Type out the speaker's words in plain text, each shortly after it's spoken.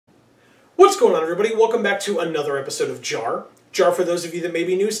going on, everybody? Welcome back to another episode of JaAR. JaAR, for those of you that may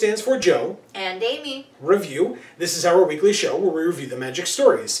be new, stands for Joe and Amy Review. This is our weekly show where we review the Magic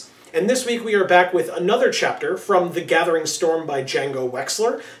stories. And this week we are back with another chapter from The Gathering Storm by Django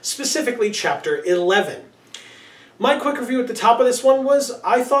Wexler, specifically chapter 11. My quick review at the top of this one was,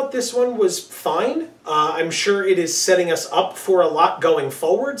 I thought this one was fine. I'm sure it is setting us up for a lot going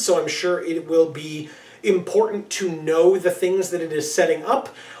forward, so I'm sure it will be important to know the things that it is setting up,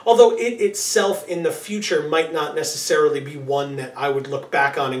 although it itself in the future might not necessarily be one that I would look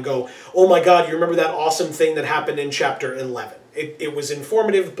back on and go, oh my god, you remember that awesome thing that happened in chapter 11. It was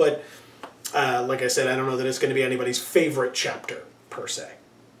informative, but like I said, I don't know that it's going to be anybody's favorite chapter, per se.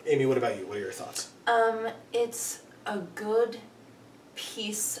 Amy, what about you? What are your thoughts? It's a good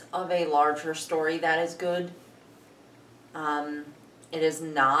piece of a larger story that is good. It is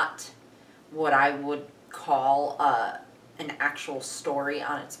not what I would call an actual story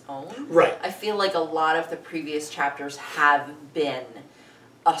on its own. Right. I feel like a lot of the previous chapters have been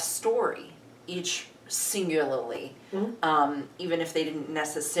a story, each singularly. Mm-hmm. Even if they didn't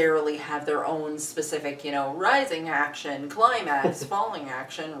necessarily have their own specific, rising action, climax, falling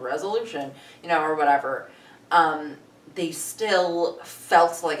action, resolution, or whatever. They still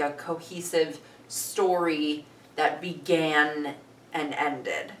felt like a cohesive story that began and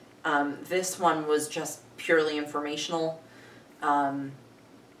ended. This one was just purely informational.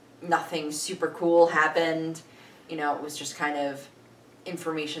 Nothing super cool happened. It was just kind of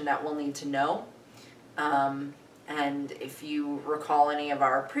information that we'll need to know. And if you recall any of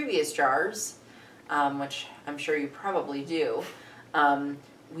our previous JaARs, which I'm sure you probably do,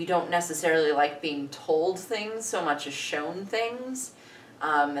 we don't necessarily like being told things so much as shown things.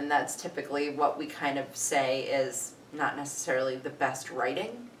 And that's typically what we kind of say is not necessarily the best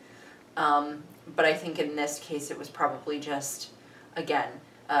writing. But I think in this case it was probably just, again,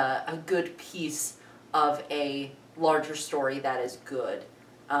 a good piece of a larger story that is good.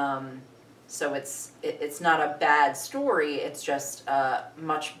 So it's not a bad story, it's just a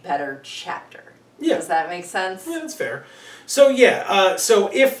much better chapter. Yeah. Does that make sense? Yeah, that's fair. So yeah, so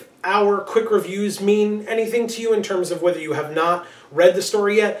if our quick reviews mean anything to you in terms of whether you have not read the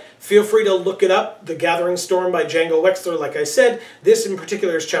story yet, feel free to look it up. The Gathering Storm by Django Wexler, like I said. This in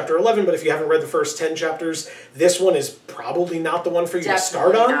particular is chapter 11, but if you haven't read the first 10 chapters, this one is probably not the one for you to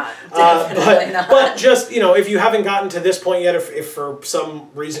start on. Definitely not. But just, if you haven't gotten to this point yet, if for some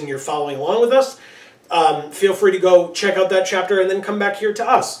reason you're following along with us, feel free to go check out that chapter and then come back here to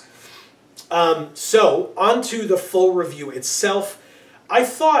us. So, on to the full review itself. I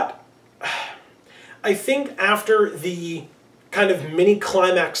think after the kind of mini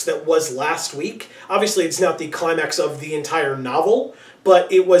climax that was last week, obviously it's not the climax of the entire novel,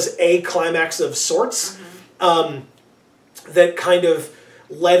 but it was a climax of sorts, that kind of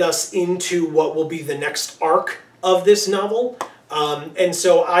led us into what will be the next arc of this novel. And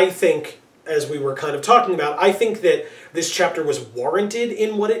so I think, as we were kind of talking about, I think that this chapter was warranted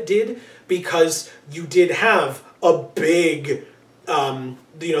in what it did, because you did have a big,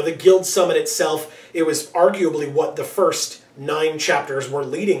 the Guild Summit itself, it was arguably what the first 9 chapters were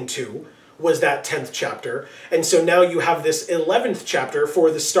leading to, was that 10th chapter. And so now you have this 11th chapter for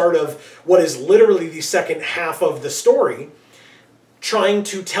the start of what is literally the second half of the story, trying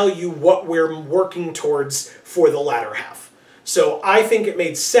to tell you what we're working towards for the latter half. So I think it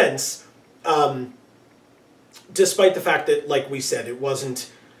made sense, despite the fact that, like we said, it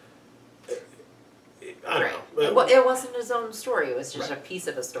wasn't, I don't know. It wasn't his own story. It was just a piece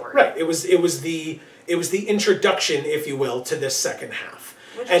of a story. Right. It was the introduction, if you will, to this second half.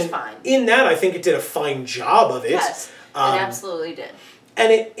 Which is fine. In that, I think it did a fine job of it. Yes, it absolutely did.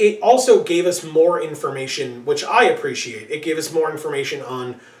 And it also gave us more information, which I appreciate. It gave us more information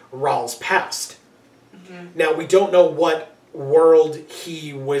on Ral's past. Mm-hmm. Now, we don't know what world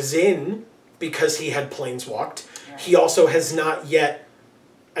he was in because he had planeswalked. Right. He also has not yet,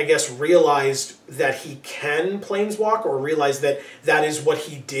 I guess, realized that he can planeswalk, or realized that that is what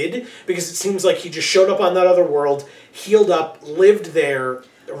he did, because it seems like he just showed up on that other world, healed up, lived there,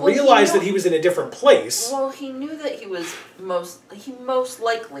 realized that he was in a different place. Well, he knew that he most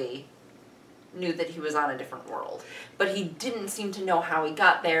likely knew that he was on a different world, but he didn't seem to know how he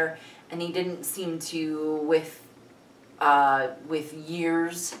got there, and he didn't seem to, with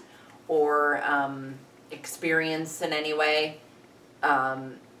years or experience in any way,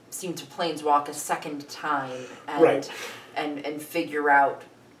 seem to planeswalk a second time and figure out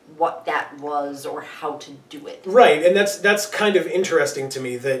what that was or how to do it. Right, and that's kind of interesting to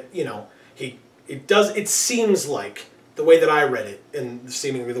me that, it seems like the way that I read it, and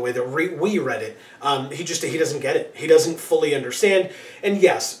seemingly the way that we read it, he doesn't get it. He doesn't fully understand. And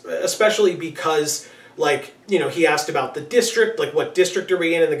yes, especially because, like, you know, he asked about the district, like, what district are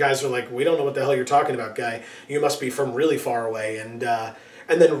we in? And the guys are like, we don't know what the hell you're talking about, guy. You must be from really far away. And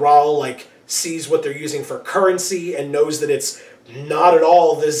then Raul, like, sees what they're using for currency and knows that it's not at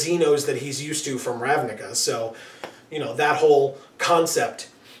all the Xenos that he's used to from Ravnica. So, you know, that whole concept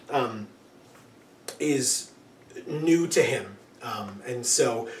is new to him. And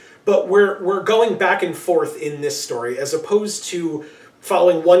so, but we're going back and forth in this story as opposed to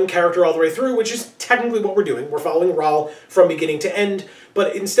following one character all the way through, which is technically what we're doing. We're following Raul from beginning to end,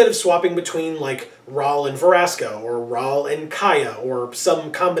 but instead of swapping between, like, Raul and Verasco, or Raul and Kaya, or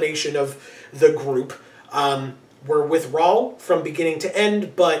some combination of the group, we're with Raul from beginning to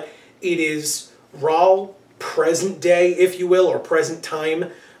end, but it is Raul present day, if you will, or present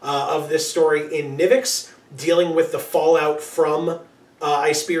time of this story in Nivix, dealing with the fallout from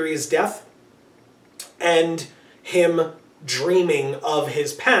Isperia's death, and him dreaming of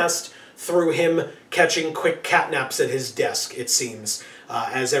his past through him catching quick catnaps at his desk, it seems,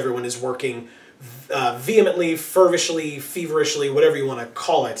 as everyone is working vehemently, fervishly, feverishly, whatever you want to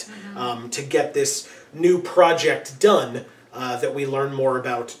call it, to get this new project done that we learn more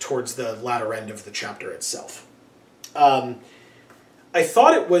about towards the latter end of the chapter itself. I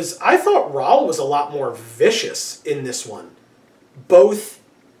thought Raul was a lot more vicious in this one, both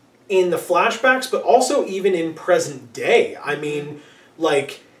in the flashbacks, but also even in present day. I mean,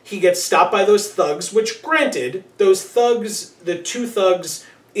 like, he gets stopped by those thugs, which, granted, those thugs, the two thugs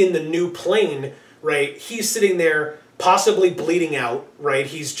in the new plane, right, he's sitting there possibly bleeding out, right?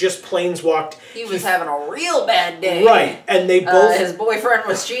 He's just planeswalked. He was having a real bad day. Right, and they both... his boyfriend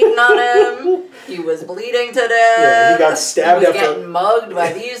was cheating on him. He was bleeding to death. Yeah, he got stabbed after... He was getting mugged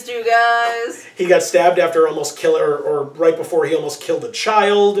by these two guys. He got stabbed after almost or right before he almost killed a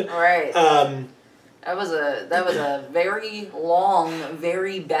child. Right. That was a very long,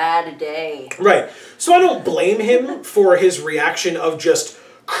 very bad day. Right. So I don't blame him for his reaction of just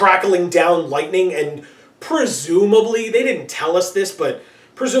crackling down lightning and presumably, they didn't tell us this, but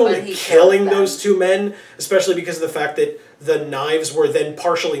presumably killing those two men, especially because of the fact that the knives were then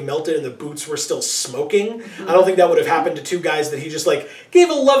partially melted and the boots were still smoking. I don't think that would have happened to two guys that he just, like,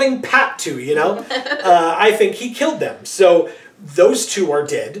 gave a loving pat to, you know? I think he killed them. So those two are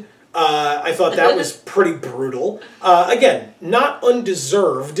dead. I thought that was pretty brutal. Again, not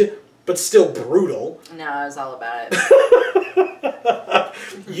undeserved, but still brutal. No, I was all about it.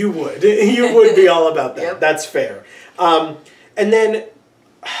 You would. You would be all about that. Yep. That's fair. And then,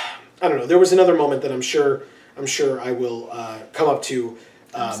 I don't know, there was another moment that I'm sure I will come up to.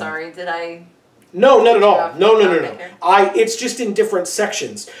 I'm sorry, did I... No, not at all. No. It's just in different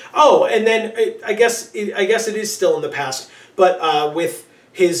sections. Oh, and then I guess it is still in the past, but with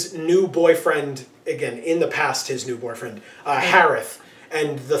his new boyfriend, again, in the past, his new boyfriend, Harith,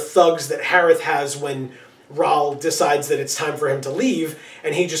 and the thugs that Harith has when Raul decides that it's time for him to leave,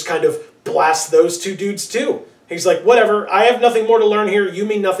 and he just kind of blasts those two dudes too. He's like, whatever, I have nothing more to learn here, you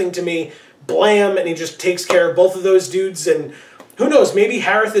mean nothing to me, blam, and he just takes care of both of those dudes, and who knows, maybe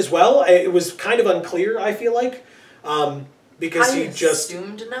Harith as well. It was kind of unclear, I feel like, because he just... I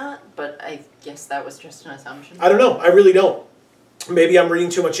assumed not, but I guess that was just an assumption. I don't know, I really don't. Maybe I'm reading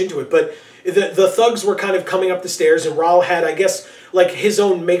too much into it, but the thugs were kind of coming up the stairs, and Raul had, I guess, like his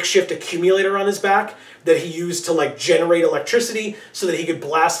own makeshift accumulator on his back that he used to, like, generate electricity so that he could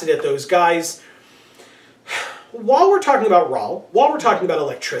blast it at those guys. While we're talking about Raul, while we're talking about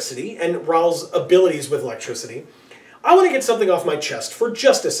electricity and Raul's abilities with electricity, I want to get something off my chest for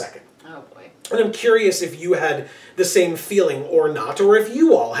just a second. Oh boy. And I'm curious if you had the same feeling or not, or if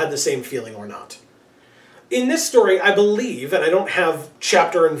you all had the same feeling or not. In this story, I believe, and I don't have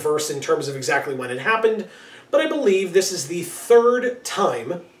chapter and verse in terms of exactly when it happened, but I believe this is the third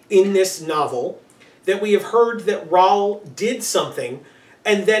time in this novel that we have heard that Raul did something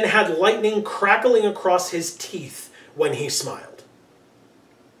and then had lightning crackling across his teeth when he smiled.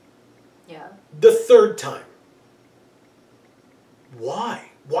 Yeah. The third time.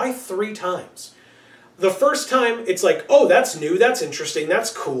 Why? Why 3 times? The first time, it's like, oh, that's new, that's interesting,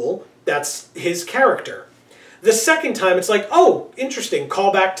 that's cool, that's his character. The second time, it's like, oh, interesting,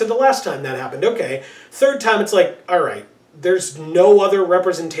 call back to the last time that happened, okay. Third time, it's like, all right, there's no other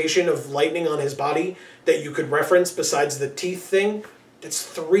representation of lightning on his body that you could reference besides the teeth thing. It's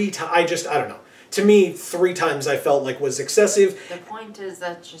 3 times, I don't know. To me, 3 times I felt like was excessive. The point is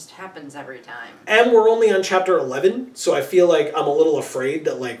that just happens every time. And we're only on chapter 11, so I feel like I'm a little afraid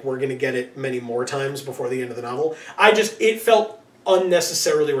that, like, we're going to get it many more times before the end of the novel. It felt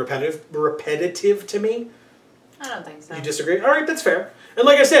unnecessarily repetitive to me. I don't think so. You disagree? All right, that's fair. And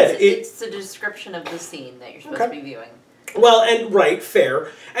like I said, it's the description of the scene that you're supposed to be viewing. Well, and right, fair.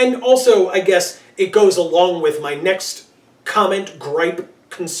 And also, I guess it goes along with my next comment, gripe,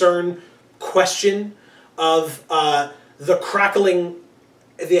 concern, question of the crackling,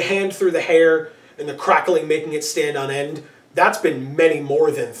 the hand through the hair, and the crackling making it stand on end. That's been many more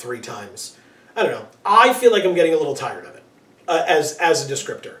than 3 times. I don't know. I feel like I'm getting a little tired of it as a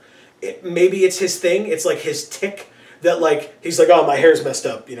descriptor. Maybe it's his thing. It's like his tick that, like, he's like, oh, my hair's messed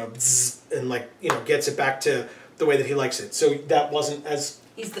up, you know, bzz, and, like, you know, gets it back to the way that he likes it. So that wasn't as...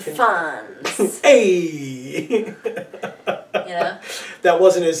 He's the Fonz. Hey! You know? That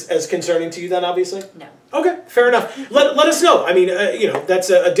wasn't as concerning to you then, obviously? No. Okay, fair enough. Let us know. I mean, you know, that's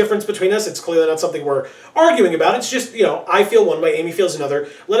a difference between us. It's clearly not something we're arguing about. It's just, you know, I feel one way, Amy feels another.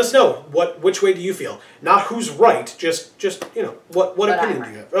 Let us know. Which way do you feel? Not who's right, just you know, what opinion do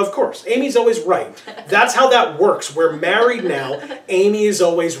you have? Of course. Amy's always right. That's how that works. We're married now. Amy is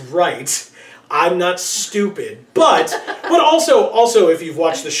always right. I'm not stupid. But also, if you've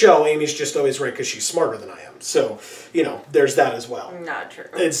watched the show, Amy's just always right because she's smarter than I am. So, you know, there's that as well. Not true.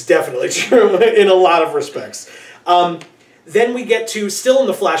 It's definitely true in a lot of respects. Then we get to, still in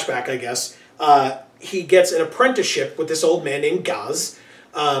the flashback, I guess, he gets an apprenticeship with this old man named Gaz.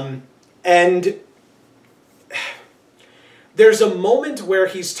 And there's a moment where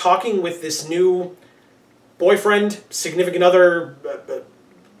he's talking with this new boyfriend, significant other...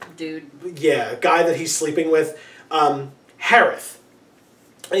 dude. Yeah, guy that he's sleeping with, Harith.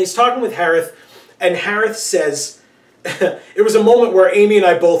 And he's talking with Harith, and Harith says, it was a moment where Amy and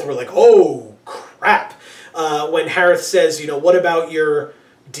I both were like, oh, crap. When Harith says, you know, what about your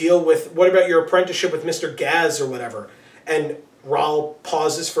apprenticeship with Mr. Gaz or whatever? And Rahl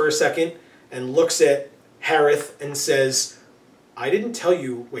pauses for a second and looks at Harith and says, I didn't tell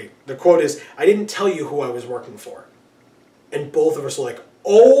you, wait, the quote is, I didn't tell you who I was working for. And both of us were like,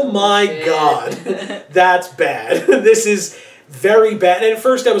 oh my God, that's bad. This is very bad. And at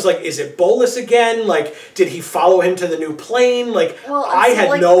first I was like, is it Bolus again? Like, did he follow him to the new plane? Like, well, I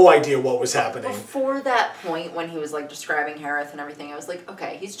had no idea what was happening. Before that point, when he was, like, describing Harith and everything, I was like,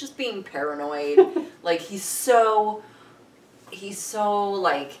 okay, he's just being paranoid. Like, he's so,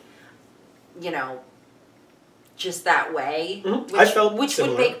 like, you know, just that way. Mm-hmm. Which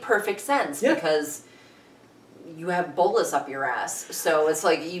would make perfect sense, yeah. Because you have Bolus up your ass. So it's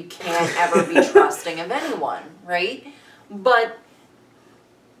like you can't ever be trusting of anyone, right? But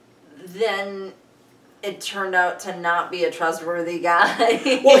then it turned out to not be a trustworthy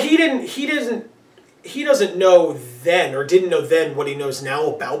guy. Well, he doesn't know then, or didn't know then, what he knows now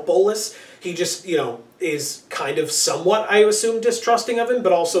about Bolus. He just, you know, is kind of somewhat, I assume, distrusting of him,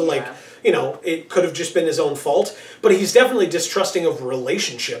 but also, like, you know, it could have just been his own fault. But he's definitely distrusting of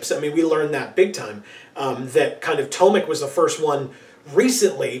relationships. I mean, we learned that big time. That kind of Tomek was the first one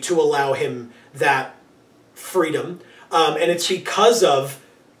recently to allow him that freedom. And it's because of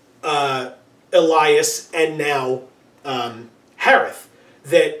Elias and now Harith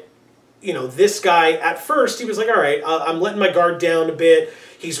that, you know, this guy, at first, he was like, all right, I'm letting my guard down a bit.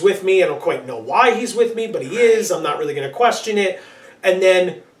 He's with me. I don't quite know why he's with me, but he is. I'm not really going to question it. And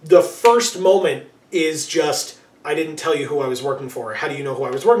then the first moment is just, I didn't tell you who I was working for. How do you know who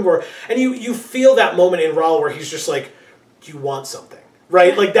I was working for? And you feel that moment in Rahl where he's just like, you want something,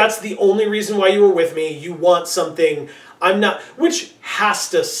 right? Like, that's the only reason why you were with me. You want something. I'm not, which has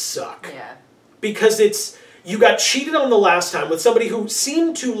to suck. Yeah. Because it's, you got cheated on the last time with somebody who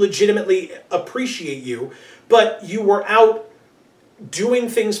seemed to legitimately appreciate you, but you were out doing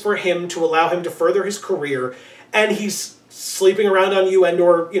things for him to allow him to further his career, and he's sleeping around on you and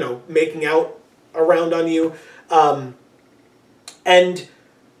or, you know, making out around on you. And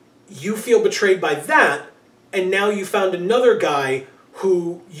you feel betrayed by that, and now you found another guy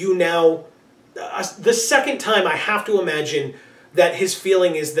who you now... the second time, I have to imagine that his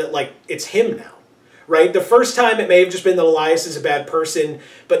feeling is that, like, it's him now, right? The first time, it may have just been that Elias is a bad person,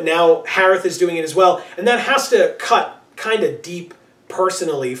 but now Harith is doing it as well, and that has to cut kind of deep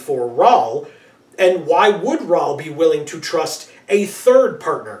personally for Rahl. And why would Rahl be willing to trust a third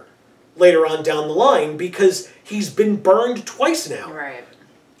partner later on down the line? Because he's been burned twice now. Right.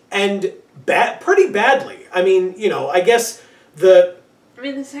 And pretty badly. I mean, you know, I guess the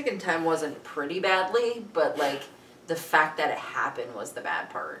second time wasn't pretty badly, but, like, the fact that it happened was the bad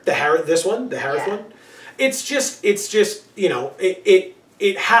part. The Harith one? It's just, you know,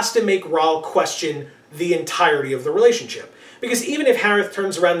 it has to make Rahl question the entirety of the relationship. Because even if Harith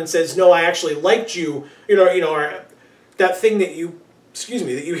turns around and says, no, I actually liked you, or that thing that you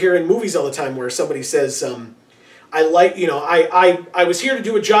hear in movies all the time where somebody says, I was here to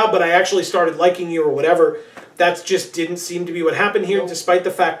do a job, but I actually started liking you or whatever. that just didn't seem to be what happened here, despite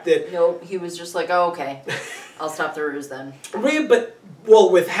the fact that... Nope, he was just like, oh, okay, I'll stop the ruse then. But,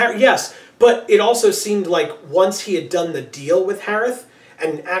 well, with Harith, yes, but it also seemed like once he had done the deal with Harith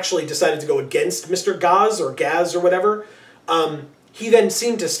and actually decided to go against Mr. Gaz or whatever, he then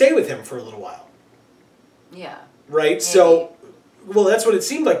seemed to stay with him for a little while. Yeah. Right? Maybe. So, well, that's what it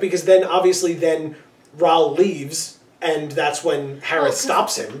seemed like, because then, obviously, then Rahl leaves, and that's when Harith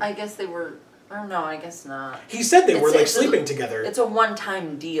stops him. I guess they were... Oh, no, I guess not. He said they were, like, sleeping together. It's a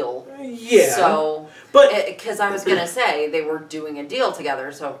one-time deal. Yeah. So, but because I was going to say, they were doing a deal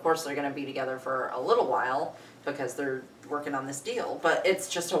together, so of course they're going to be together for a little while, because they're working on this deal. But it's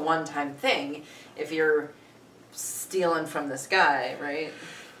just a one-time thing if you're stealing from this guy, right?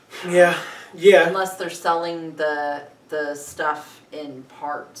 Yeah, yeah. Unless they're selling the stuff in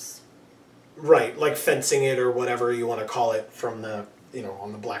parts. Right, like fencing it or whatever you want to call it from the... you know,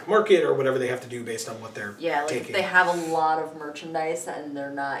 on the black market or whatever they have to do based on what they're like taking. If they have a lot of merchandise and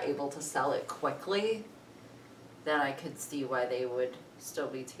they're not able to sell it quickly, then I could see why they would still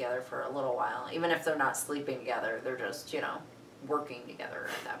be together for a little while. Even if they're not sleeping together, they're just, you know, working together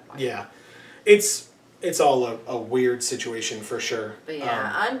at that point. Yeah. It's all a weird situation for sure. But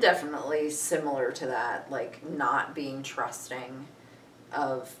yeah, I'm definitely similar to that, like not being trusting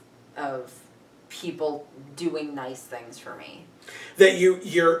of people doing nice things for me. That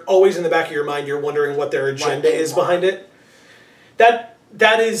you're always in the back of your mind, you're wondering what their agenda is behind it.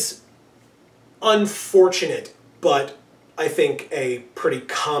 That is unfortunate, but I think a pretty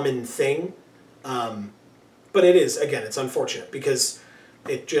common thing. But it is, again, it's unfortunate because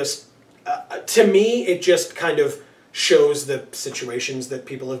it just, to me, it just kind of shows the situations that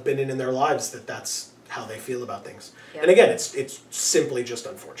people have been in their lives, that's how they feel about things. Yep. And again, it's simply just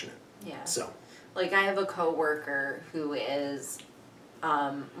unfortunate. Yeah. So. Like, I have a coworker who is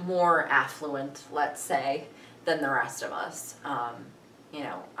more affluent, let's say, than the rest of us.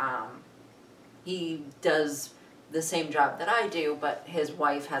 He does the same job that I do, but his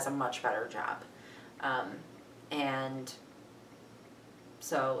wife has a much better job. And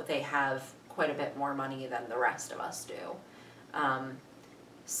so they have quite a bit more money than the rest of us do.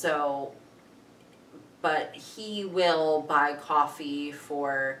 But he will buy coffee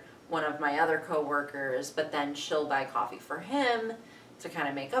for one of my other coworkers, but then she'll buy coffee for him to kind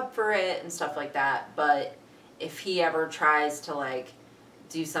of make up for it and stuff like that. But if he ever tries to, like,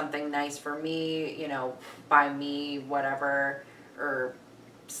 do something nice for me, you know, buy me whatever or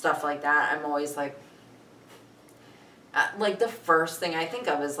stuff like that, I'm always like the first thing I think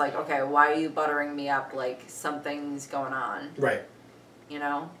of is like, okay, why are you buttering me up? Like, something's going on. Right. You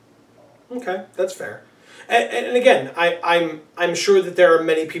know? Okay, that's fair. And again, I'm sure that there are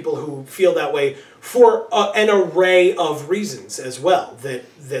many people who feel that way for an array of reasons as well.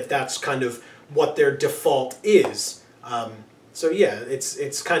 That's kind of what their default is. So yeah,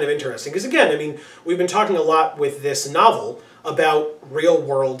 it's kind of interesting because again, I mean, we've been talking a lot with this novel about real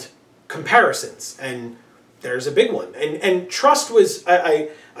world comparisons, and there's a big one. And trust was I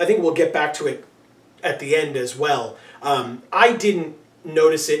think we'll get back to it at the end as well. I didn't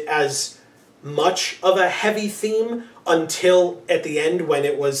notice it as much of a heavy theme until at the end when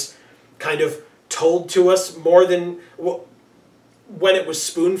it was kind of told to us more than when it was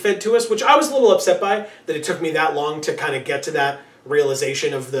spoon-fed to us, which I was a little upset by, that it took me that long to kind of get to that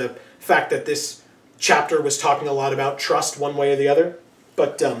realization of the fact that this chapter was talking a lot about trust one way or the other.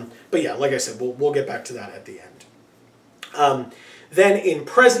 But yeah, like I said, we'll get back to that at the end. Then in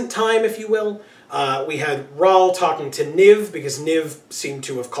present time, if you will, we had Rahl talking to Niv, because Niv seemed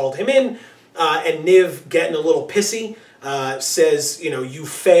to have called him in, and Niv, getting a little pissy, says, you know, you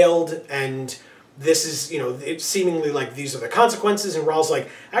failed, and this is, you know, it's seemingly like these are the consequences, and Rahl's like,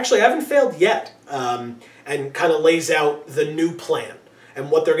 actually, I haven't failed yet, and kind of lays out the new plan, and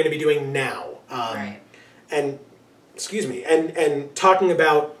what they're going to be doing now. Right. And, excuse me, and talking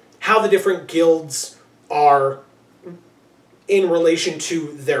about how the different guilds are in relation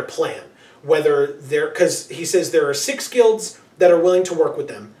to their plan. Whether they're, because he says there are 6 guilds that are willing to work with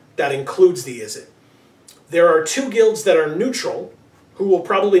them. That includes the Izzet. There are 2 guilds that are neutral, who will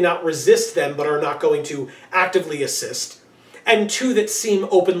probably not resist them, but are not going to actively assist. And 2 that seem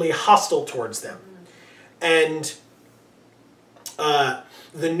openly hostile towards them. And the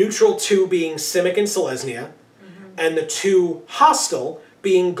neutral 2 being Simic and Selesnya, and the 2 hostile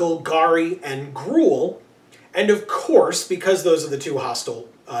being Golgari and Gruul. And of course, because those are the 2 hostile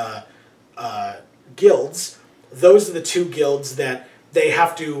guilds, those are the 2 guilds that they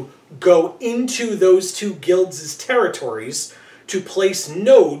have to go into those 2 guilds' territories to place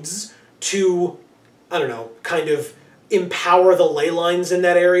nodes to, I don't know, kind of empower the ley lines in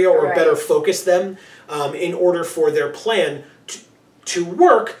that area or better focus them in order for their plan to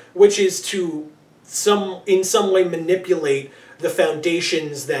work, which is to in some way manipulate the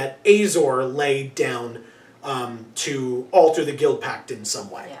foundations that Azor laid down to alter the Guild Pact in some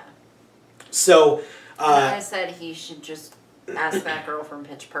way. Yeah. So I said he should just ask that girl from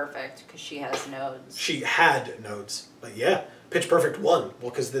Pitch Perfect because she has nodes. She had nodes, but yeah, Pitch Perfect won.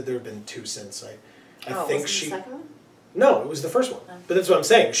 Well, because there have been 2 since. I think was it the second one? No, it was the first one. But that's what I'm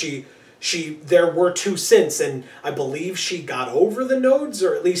saying. There were 2 since, and I believe she got over the nodes,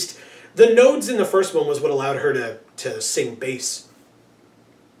 or at least the nodes in the first one was what allowed her to sing bass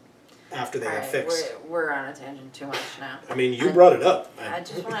after they got fixed. We're on a tangent too much now. I mean, you brought it up. I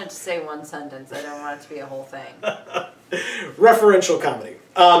just wanted to say one sentence. I don't want it to be a whole thing. Referential comedy.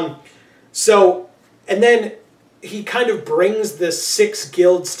 And then he kind of brings the 6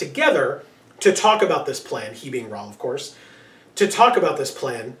 guilds together to talk about this plan, he being Rahl, of course, to talk about this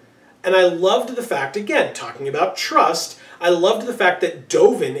plan. And I loved the fact, again, talking about trust, I loved the fact that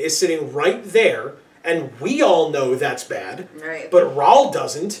Dovin is sitting right there, and we all know that's bad, but Rahl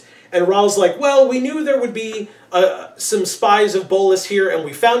doesn't. And Rahl's like, well, we knew there would be some spies of Bolas here, and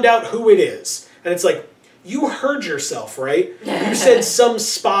we found out who it is. And it's like, you heard yourself, right? You said some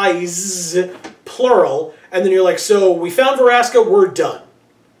spies, plural, and then you're like, so we found Vraska, we're done.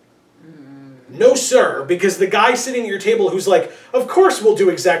 No, sir, because the guy sitting at your table who's like, of course we'll do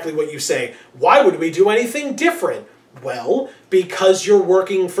exactly what you say. Why would we do anything different? Well, because you're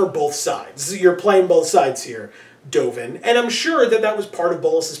working for both sides. You're playing both sides here, Dovin. And I'm sure that was part of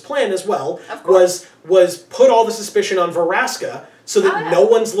Bolas's plan as well, was put all the suspicion on Vraska so that no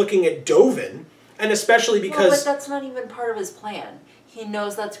one's looking at Dovin, and especially because... Well, but that's not even part of his plan. He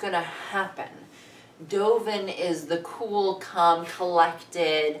knows that's going to happen. Dovin is the cool, calm,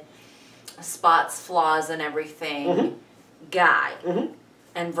 collected... spots, flaws, and everything guy.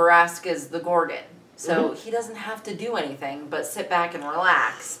 And Vraska's the Gorgon. So he doesn't have to do anything but sit back and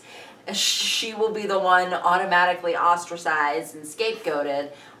relax. She will be the one automatically ostracized and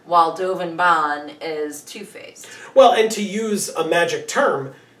scapegoated while Dovin Baan is two-faced. Well, and to use a magic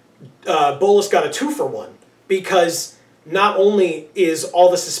term, Bolas got a 2-for-1 because not only is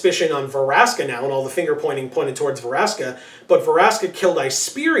all the suspicion on Vraska now and all the finger pointing pointed towards Vraska, but Vraska killed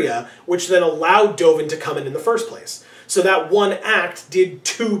Isperia, which then allowed Dovin to come in the first place. So that one act did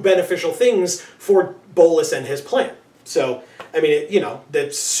 2 beneficial things for Bolas and his plan. So, I mean,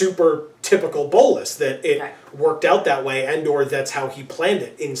 that's super typical Bolas, that it worked out that way, and or that's how he planned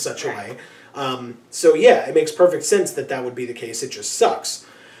it in such a way. So yeah, it makes perfect sense that would be the case. It just sucks.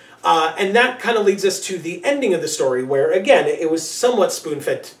 And that kind of leads us to the ending of the story where, again, it was somewhat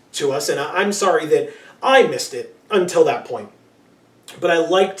spoon-fed to us, and I'm sorry that I missed it until that point. But I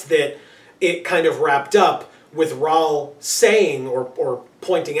liked that it kind of wrapped up with Rahl saying or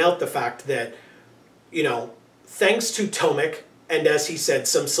pointing out the fact that, thanks to Tomek, and as he said,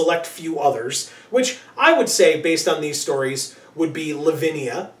 some select few others, which I would say, based on these stories, would be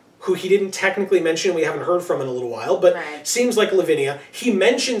Lavinia, who he didn't technically mention, we haven't heard from in a little while, but seems like Lavinia. He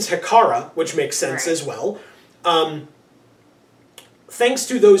mentions Hekara, which makes sense as well. Thanks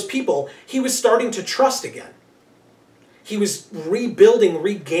to those people, he was starting to trust again. He was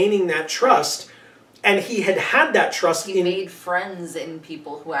regaining that trust, and he had that trust He made friends in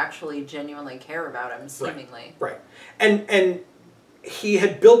people who actually genuinely care about him, seemingly. Right. And he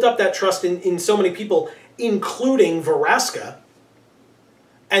had built up that trust in so many people, including Vraska.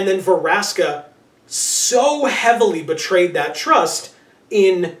 And then Vraska so heavily betrayed that trust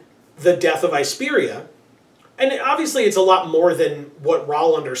in the death of Isperia. And obviously it's a lot more than what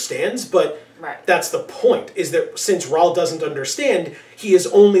Rahl understands, but that's the point, is that since Rahl doesn't understand, he is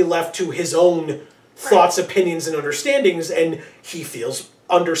only left to his own thoughts, opinions, and understandings, and he feels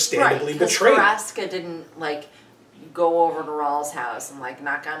understandably betrayed. Vraska didn't, go over to Rahl's house and,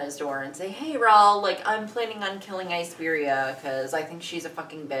 knock on his door and say, hey, Rahl, I'm planning on killing Isperia because I think she's a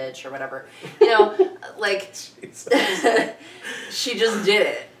fucking bitch or whatever. She just did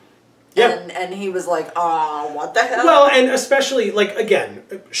it. Yep. And he was like, oh, what the hell? Well, and especially, again,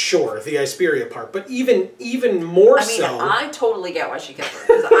 sure, the Isperia part, but even more so... I totally get why she killed her,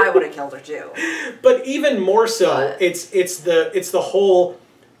 because I would have killed her too. But even more so, it's the whole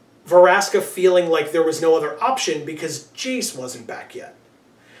Vraska feeling like there was no other option because Jace wasn't back yet.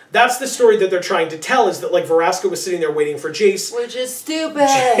 That's the story that they're trying to tell, is that, Vraska was sitting there waiting for Jace. Which is stupid.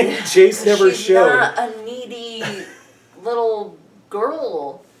 Jace never showed. She's not a needy little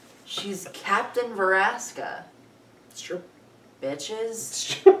girl. She's Captain Vraska. It's true. Bitches.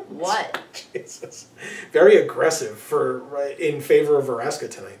 It's true. What? Jesus. Very aggressive in favor of Vraska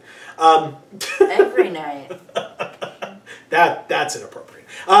tonight. Every night. That's inappropriate.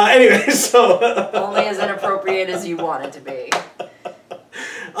 Anyway, so only as inappropriate as you want it to be.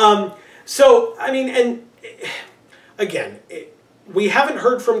 So I mean, and again, we haven't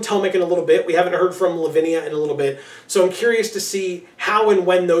heard from Tomek in a little bit. We haven't heard from Lavinia in a little bit. So I'm curious to see how and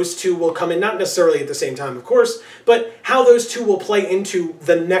when those two will come in. Not necessarily at the same time, of course, but how those two will play into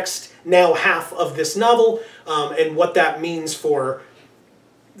the next now half of this novel, and what that means for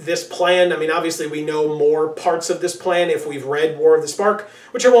this plan. I mean, obviously we know more parts of this plan if we've read War of the Spark,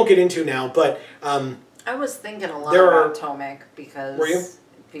 which I won't get into now, but I was thinking a lot about Tomek because... Were you?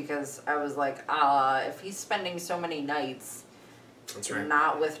 Because I was like, if he's spending so many nights... That's right.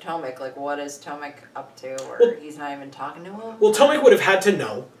 Not with Tomek. Like, what is Tomek up to? Or well, he's not even talking to him? Well, Tomek would have had to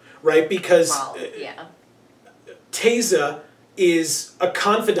know, right? Because well, yeah. Teysa is a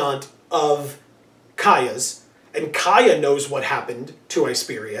confidant of Kaya's, and Kaya knows what happened to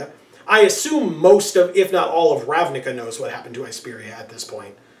Isperia. I assume most of, if not all of Ravnica knows what happened to Isperia at this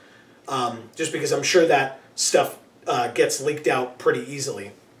point. Just because I'm sure that stuff gets leaked out pretty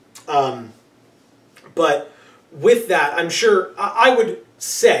easily. But... with that, I'm sure, I would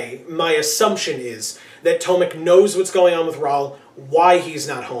say, my assumption is that Tomek knows what's going on with Rahl, why he's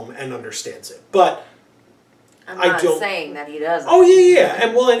not home, and understands it. But I'm not saying that he doesn't. Oh, yeah.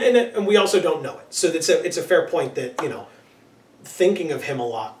 And well, and we also don't know it. So it's a fair point that, you know, thinking of him a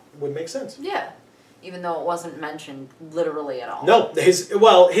lot would make sense. Yeah. Even though it wasn't mentioned literally at all. No.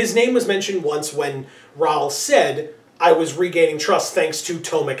 His name was mentioned once when Rahl said, I was regaining trust thanks to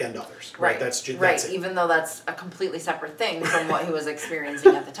Tomek and others. Right. That's it. Even though that's a completely separate thing from what he was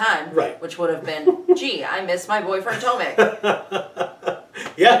experiencing at the time. Right. Which would have been, gee, I miss my boyfriend Tomek.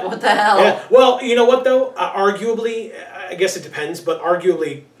 Yeah. What the hell? Yeah. Well, you know what though? Arguably, I guess it depends, but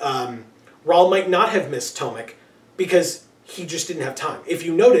arguably, Rahl might not have missed Tomek because he just didn't have time. If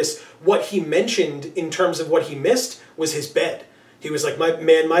you notice, what he mentioned in terms of what he missed was his bed. He was like,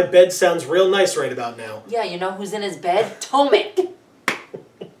 my bed sounds real nice right about now. Yeah, you know who's in his bed? Tomek.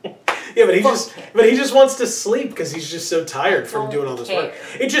 Yeah, but he just wants to sleep because he's just so tired from doing all this work.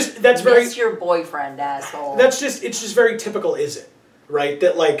 Miss your boyfriend, asshole. It's just very typical, is it? Right?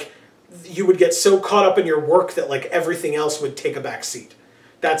 That like you would get so caught up in your work that like everything else would take a back seat.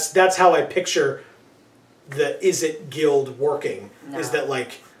 That's how I picture the Is It Guild working. No. Is that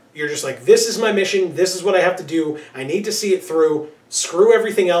like you're just like, this is my mission, this is what I have to do, I need to see it through, screw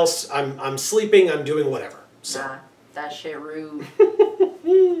everything else, I'm sleeping, I'm doing whatever. So. Nah, that shit rude.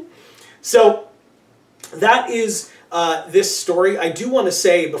 So, that is this story. I do want to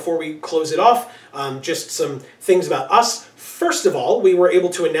say, before we close it off, just some things about us. First of all, we were able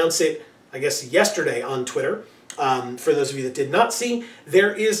to announce it, I guess, yesterday on Twitter. For those of you that did not see,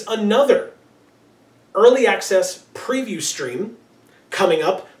 there is another early access preview stream coming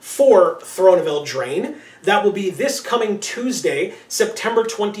up for Throne of Eldraine. That will be this coming Tuesday, September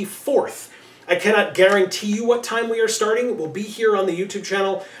 24th. I cannot guarantee you what time we are starting. It will be here on the YouTube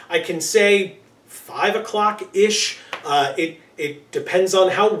channel. I can say 5 o'clock-ish. It depends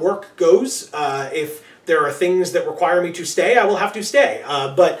on how work goes. If there are things that require me to stay, I will have to stay.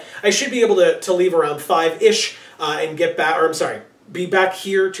 But I should be able to leave around 5-ish and get back, or I'm sorry, be back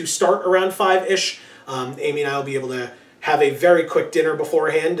here to start around 5-ish. Amy and I will be able to have a very quick dinner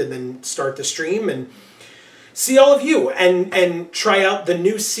beforehand and then start the stream and see all of you and try out the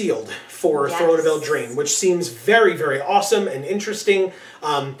new sealed for Throne of Eldraine, which seems very, very awesome and interesting.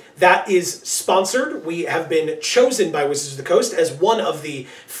 That is sponsored. We have been chosen by Wizards of the Coast as one of the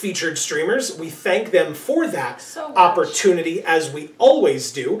featured streamers. We thank them for that opportunity, as we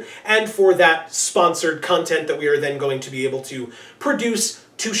always do, and for that sponsored content that we are then going to be able to produce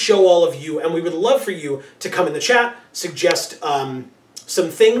to show all of you. And we would love for you to come in the chat, suggest some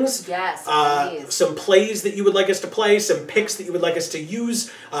things, some plays that you would like us to play, some picks that you would like us to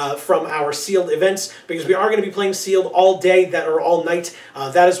use from our sealed events, because we are going to be playing sealed all day, that or all night.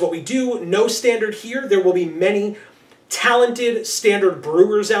 That is what we do. No standard here. There will be many talented standard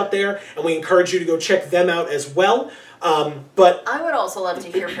brewers out there, and we encourage you to go check them out as well. But I would also love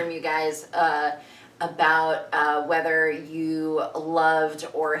to hear from you guys about whether you loved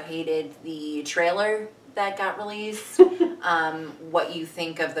or hated the trailer that got released, what you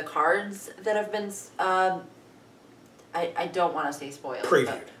think of the cards that have been, I don't want to say spoiled,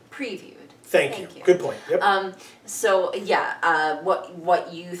 previewed. Previewed. Thank you. Good point. Yep. So yeah,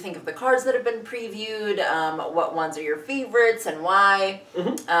 what you think of the cards that have been previewed, what ones are your favorites and why.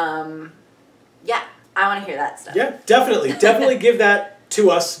 Mm-hmm. Yeah, I want to hear that stuff. Yeah, definitely. Definitely give that to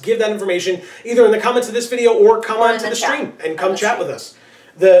us. Give that information either in the comments of this video or come on to the stream and come chat with us.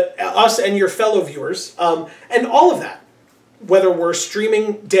 Us and your fellow viewers, and all of that, whether we're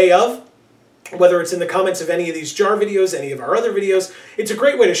streaming day of whether it's in the comments of any of these JaAR videos, any of our other videos. It's a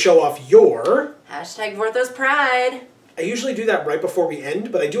great way to show off your... Hashtag Vorthos Pride. I usually do that right before we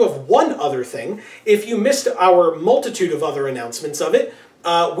end, but I do have one other thing. If you missed our multitude of other announcements of it,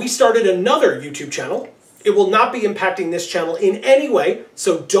 we started another YouTube channel. It will not be impacting this channel in any way,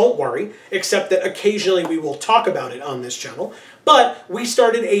 so don't worry, except that occasionally we will talk about it on this channel. But we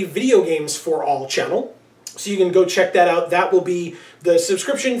started a Video Games for All channel, so you can go check that out. That will be, the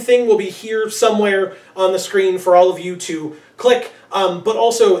subscription thing will be here somewhere on the screen for all of you to click. But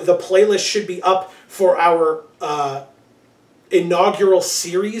also the playlist should be up for our inaugural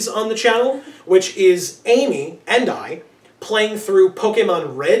series on the channel, which is Amy and I playing through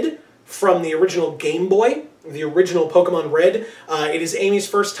Pokemon Red from the original Game Boy, the original Pokemon Red. It is Amy's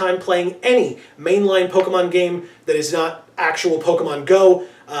first time playing any mainline Pokemon game that is not actual Pokemon Go,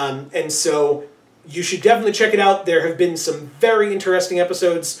 and so you should definitely check it out. There have been some very interesting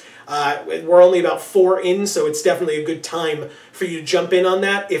episodes. We're only about 4 in, so it's definitely a good time for you to jump in on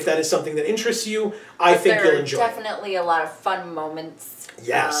that. If that is something that interests you, I think you'll enjoy it. There are definitely a lot of fun moments.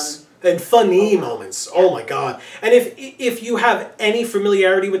 Yes, and funny moments. Yeah. Oh my god. And if you have any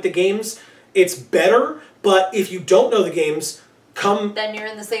familiarity with the games, it's better, but if you don't know the games, come... Then you're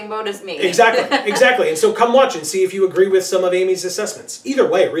in the same boat as me. Exactly, exactly. And so come watch and see if you agree with some of Amy's assessments. Either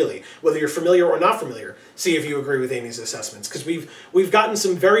way, really. Whether you're familiar or not familiar, see if you agree with Amy's assessments. Because we've gotten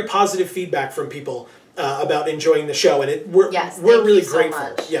some very positive feedback from people about enjoying the show, and we're really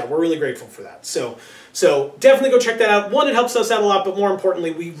grateful. So yeah, we're really grateful for that. So definitely go check that out. One, it helps us out a lot, but more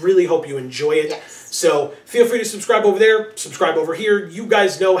importantly, we really hope you enjoy it. Yes. So feel free to subscribe over there, subscribe over here. You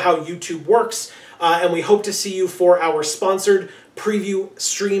guys know how YouTube works, and we hope to see you for our sponsored preview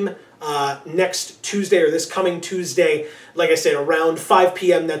stream next Tuesday, or this coming Tuesday, like I said, around 5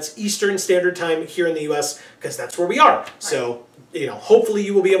 p.m. That's Eastern Standard Time here in the U.S., because that's where we are. Right. So, you know, hopefully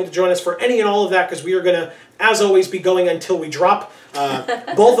you will be able to join us for any and all of that, because we are going to, as always, be going until we drop.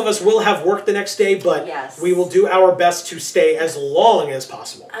 Both of us will have work the next day, but yes, we will do our best to stay as long as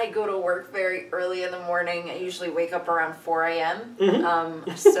possible. I go to work very early in the morning. I usually wake up around 4 a.m.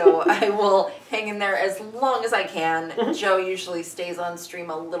 Mm-hmm. So I will hang in there as long as I can. Mm-hmm. Joe usually stays on stream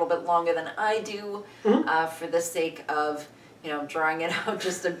a little bit longer than I do, for the sake of, you know, drawing it out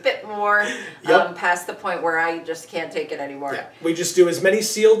just a bit more, past the point where I just can't take it anymore. Yeah. We just do as many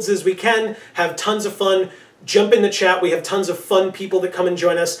sealeds as we can, have tons of fun. Jump in the chat. We have tons of fun people that come and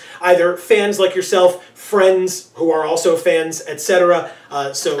join us, either fans like yourself, friends who are also fans, etc.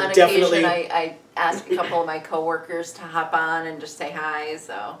 So on definitely, occasion, I ask a couple of my coworkers to hop on and just say hi.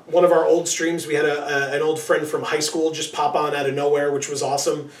 So one of our old streams, we had an old friend from high school just pop on out of nowhere, which was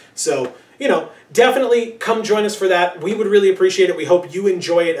awesome. So, you know, definitely come join us for that. We would really appreciate it. We hope you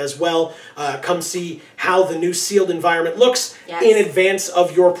enjoy it as well. Come see how the new sealed environment looks in advance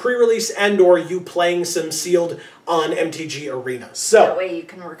of your pre-release and or you playing some sealed on MTG Arena. So that way you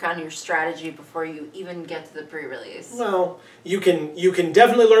can work on your strategy before you even get to the pre-release. Well, you can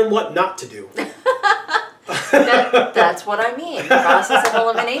definitely learn what not to do. That's what I mean. Process of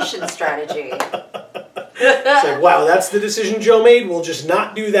elimination strategy. It's like, wow, that's the decision Joe made. We'll just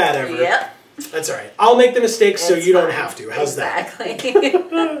not do that ever. Yep. That's all right. I'll make the mistakes so you don't have to. How's that?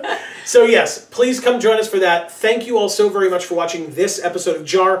 So yes, please come join us for that. Thank you all so very much for watching this episode of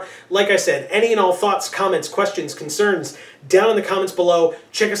JaAR. Like I said, any and all thoughts, comments, questions, concerns, down in the comments below.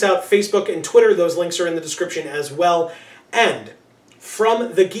 Check us out, Facebook and Twitter. Those links are in the description as well. And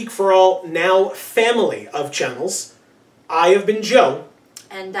from the Geek for All now family of channels, I have been Joe.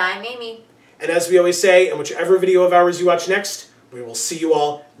 And I'm Amy. And as we always say, in whichever video of ours you watch next, we will see you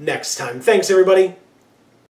all next time. Thanks, everybody.